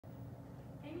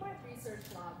my research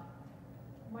lab,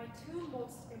 my two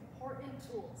most important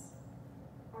tools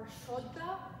are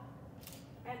Shodda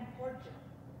and Horja.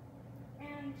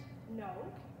 And no,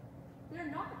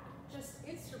 they're not just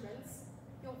instruments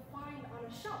you'll find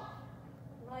on a shelf,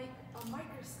 like a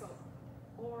microscope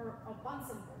or a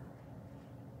Bunsen burner.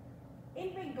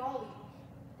 In Bengali,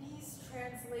 these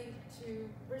translate to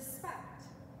respect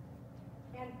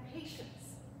and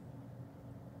patience,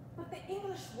 but the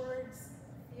English words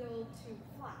feel too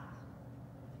flat.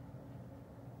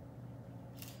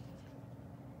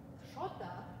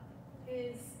 Shraddha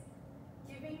is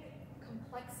giving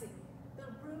complexity the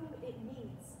room it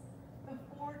needs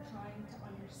before trying to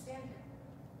understand it.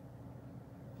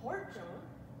 Horjo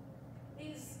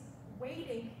is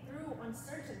wading through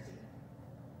uncertainty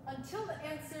until the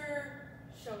answer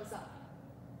shows up.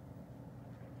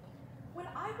 When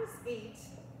I was 8,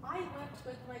 I went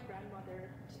with my grandmother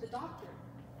to the doctor.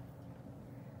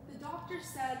 The doctor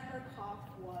said her cough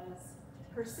was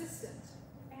persistent,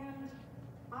 and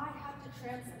I had to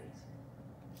translate.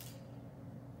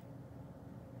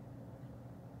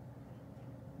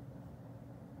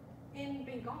 In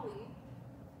Bengali,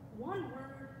 one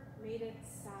word made it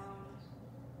sound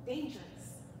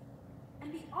dangerous,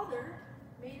 and the other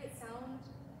made it sound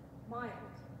mild.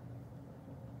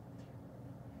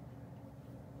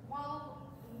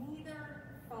 While neither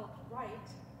felt right,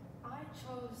 I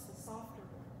chose the softer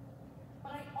one,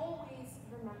 but I always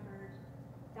remembered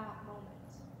that moment.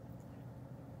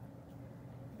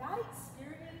 That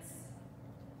experience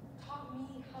taught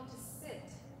me how to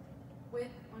sit with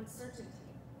uncertainty.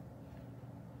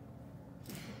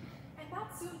 And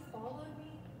that soon followed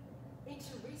me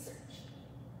into research.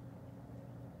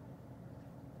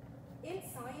 In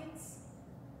science,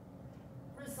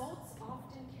 results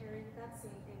often carry that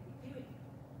same ambiguity.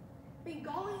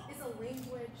 Bengali is a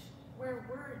language where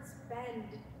words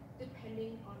bend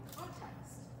depending on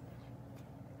context.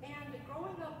 And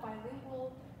growing up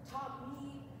bilingual taught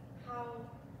me how,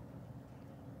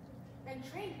 and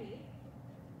trained me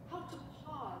how to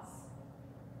pause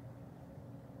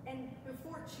and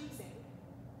before choosing,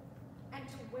 and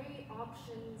to weigh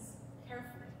options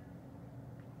carefully.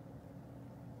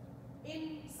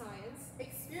 In science,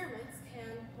 experiments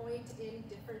can point in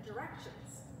different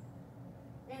directions,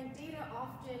 and data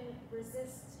often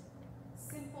resist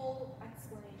simple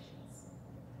explanations.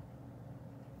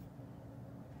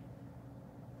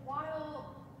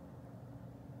 While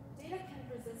data can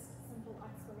resist simple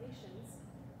explanations,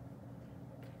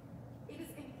 it is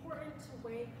important to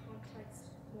weigh context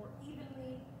more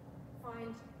evenly,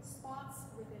 find spots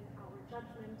within our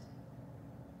judgment,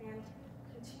 and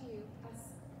continue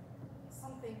as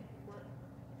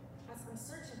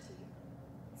uncertainty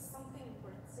is something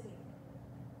worth sitting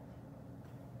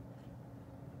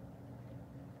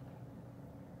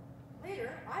in.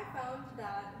 Later, I found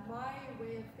that my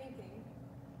way of thinking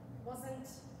wasn't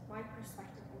my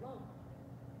perspective alone.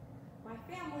 My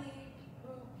family,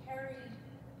 who carried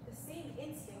the same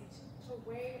instinct to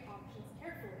weigh options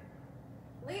carefully.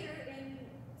 Later in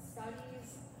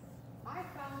studies, I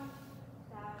found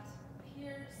that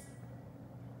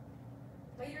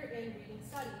later in reading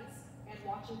studies and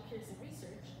watching peers in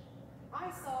research,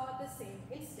 I saw the same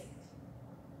instinct.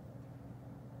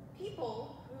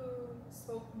 People who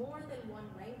spoke more than one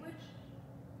language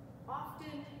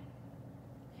often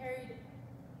carried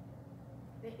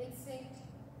the instinct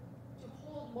to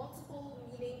hold multiple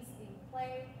meanings in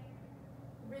play,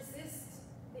 resist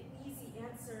the easy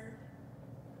answer,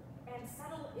 and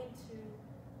settle into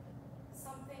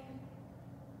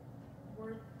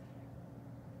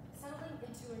settling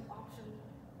into an option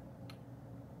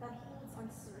that holds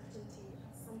uncertainty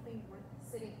as something worth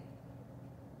sitting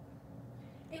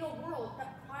in. In a world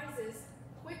that prizes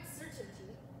quick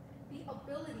certainty, the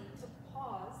ability to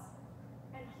pause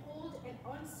and hold an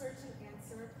uncertain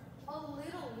answer a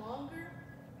little longer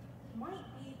might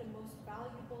be the most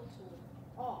valuable tool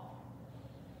of all.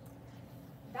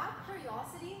 That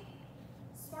curiosity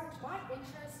sparked my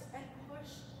interest and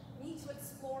pushed me to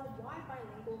explore why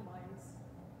bilingual minds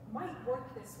might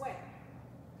work this way.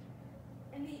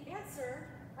 And the answer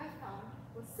I found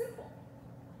was simple.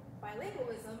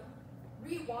 Bilingualism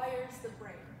rewires the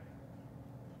brain.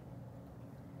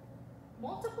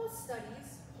 Multiple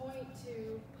studies point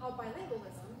to how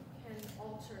bilingualism can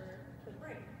alter the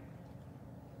brain.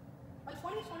 A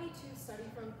 2022 study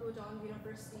from Guangdong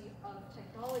University of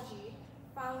Technology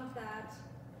found that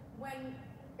when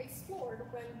explored,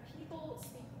 when people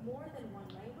speak more than one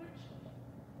language,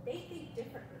 they think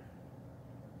differently.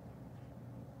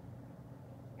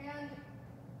 And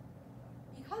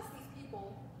because these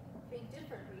people think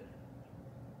differently,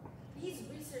 these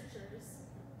researchers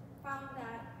found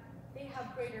that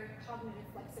greater cognitive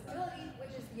flexibility,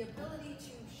 which is the ability to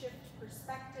shift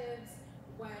perspectives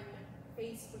when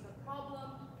faced with a problem,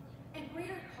 and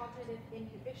greater cognitive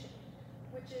inhibition,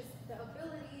 which is the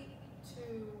ability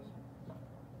to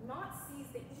not seize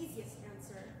the easiest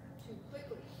answer too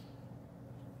quickly.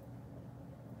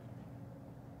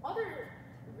 Other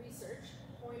research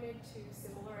pointed to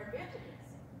similar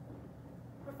advantages.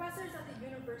 Professors at the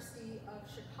University of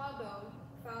Chicago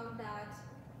found that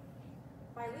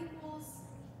bilinguals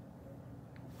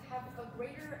have a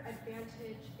greater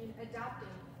advantage in adapting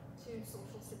to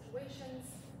social situations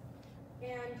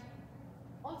and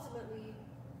ultimately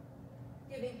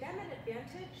giving them an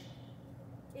advantage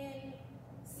in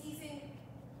seizing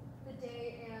the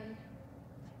day and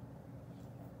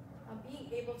being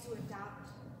able to adapt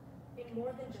in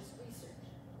more than just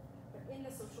research, but in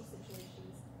the social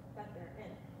situations that they're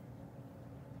in.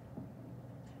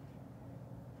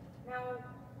 Now,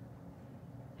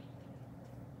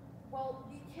 well,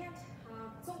 we can't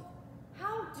have, so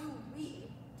how do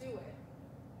we do it?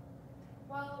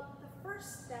 Well, the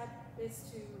first step is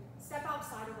to step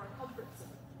outside of our comfort zone.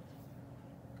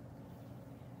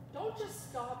 Don't just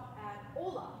stop at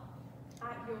hola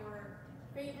at your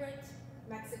favorite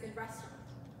Mexican restaurant.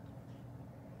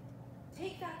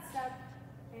 Take that step,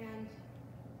 and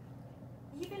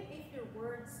even if your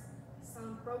words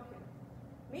sound broken,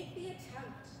 make the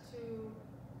attempt to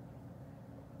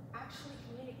actually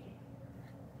communicate.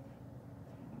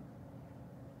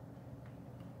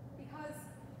 Because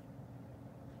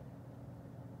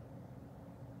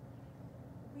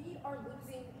we are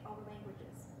losing our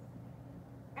languages.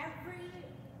 Every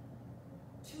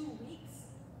 2 weeks,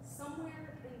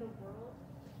 somewhere in the world,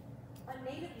 a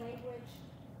native language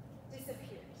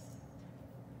disappears.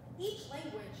 Each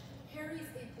language carries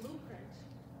a blueprint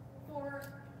for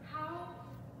how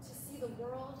to see the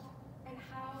world and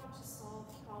how to solve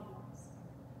problems.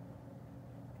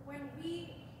 When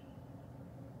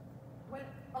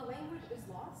a language is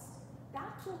lost,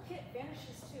 that toolkit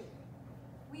vanishes too.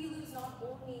 We lose not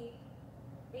only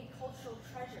a cultural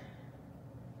treasure,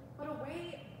 but a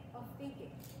way of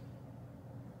thinking.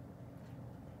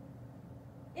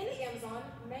 In the Amazon,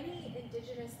 many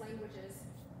indigenous languages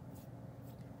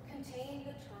contain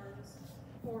the terms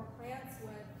for plants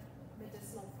with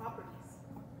medicinal properties.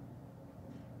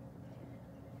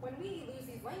 When we lose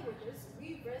these languages,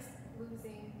 we risk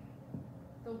losing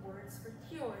the words for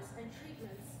cures and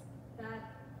treatments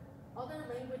that other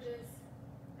languages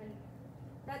and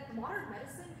that modern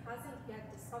medicine hasn't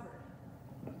yet discovered.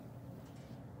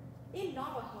 In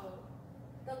Navajo,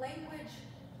 the language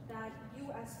that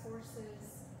U.S.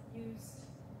 forces used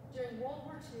during World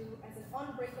War II as an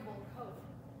unbreakable code,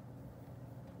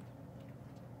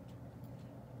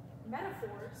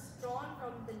 metaphors drawn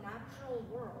from the natural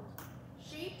world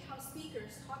shaped how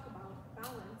speakers talk about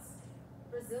balance,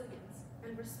 resilience,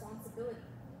 and responsibility.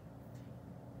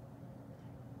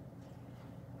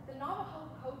 The Navajo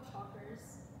code talkers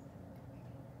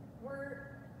were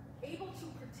able to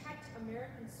protect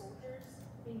American soldiers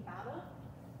in battle,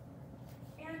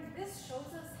 and this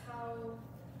shows us how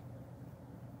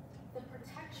the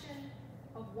protection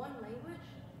of one language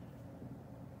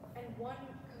and one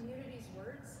community's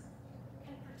words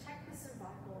can protect the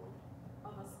survival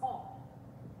of us all.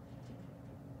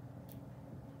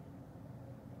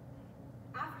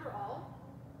 After all,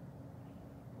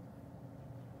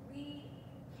 we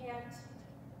can't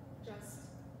just,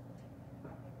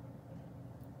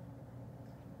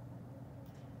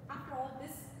 after all,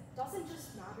 this doesn't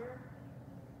just matter,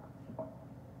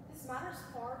 this matters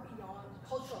far beyond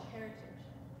cultural heritage.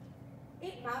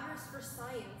 It matters for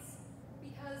science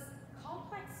because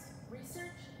complex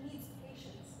research needs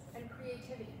patience and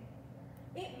creativity.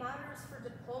 It matters for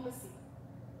diplomacy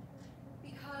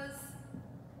because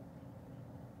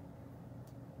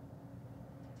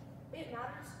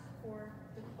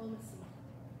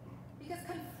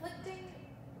conflicting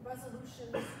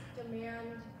resolutions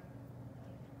demand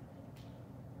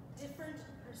different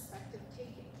perspective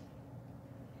taking.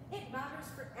 It matters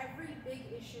for every big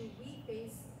issue we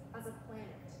face as a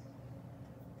planet,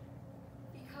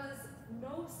 because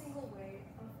no single way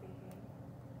of thinking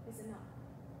is enough.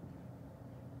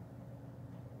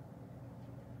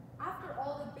 After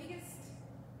all, the biggest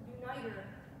uniter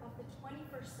of the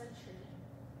 21st century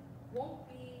won't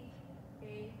be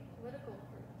a political group,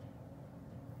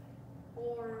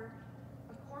 or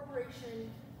a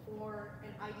corporation, or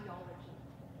an ideology.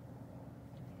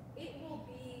 It will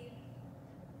be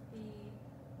the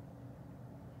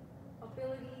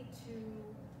ability to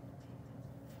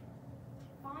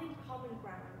find common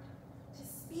ground, to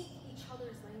speak each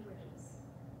other's languages,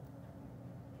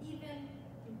 even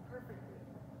imperfectly,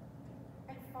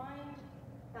 and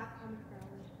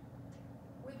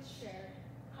share